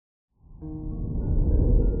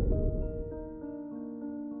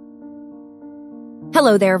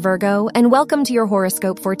Hello there, Virgo, and welcome to your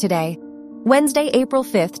horoscope for today, Wednesday, April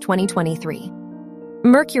 5th, 2023.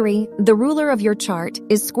 Mercury, the ruler of your chart,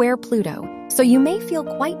 is square Pluto, so you may feel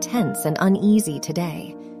quite tense and uneasy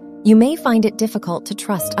today. You may find it difficult to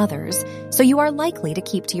trust others, so you are likely to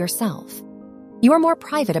keep to yourself. You are more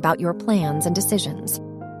private about your plans and decisions.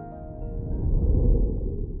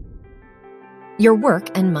 Your work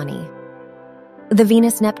and money. The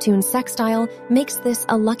Venus-Neptune sextile makes this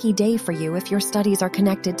a lucky day for you if your studies are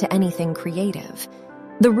connected to anything creative.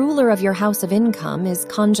 The ruler of your house of income is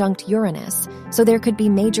conjunct Uranus, so there could be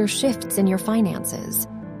major shifts in your finances.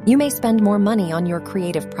 You may spend more money on your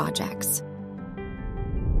creative projects.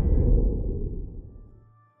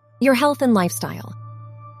 Your health and lifestyle.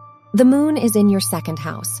 The moon is in your second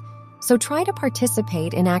house, so try to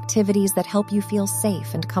participate in activities that help you feel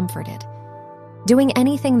safe and comforted. Doing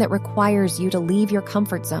anything that requires you to leave your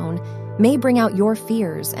comfort zone may bring out your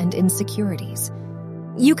fears and insecurities.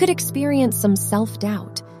 You could experience some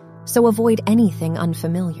self-doubt, so avoid anything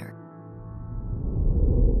unfamiliar.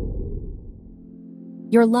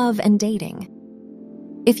 Your love and dating.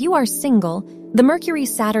 If you are single, the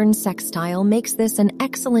Mercury-Saturn sextile makes this an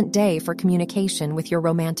excellent day for communication with your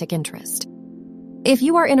romantic interest. If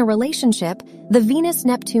you are in a relationship, the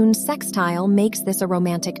Venus-Neptune sextile makes this a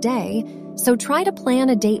romantic day, so try to plan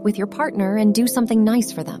a date with your partner and do something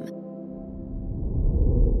nice for them.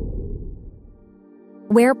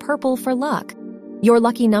 Wear purple for luck. Your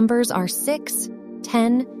lucky numbers are 6,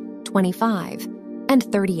 10, 25, and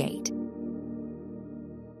 38.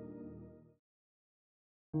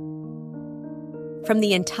 From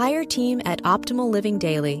the entire team at Optimal Living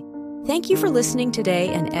Daily, thank you for listening today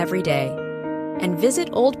and every day. And visit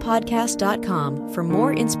oldpodcast.com for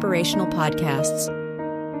more inspirational podcasts.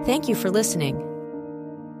 Thank you for listening.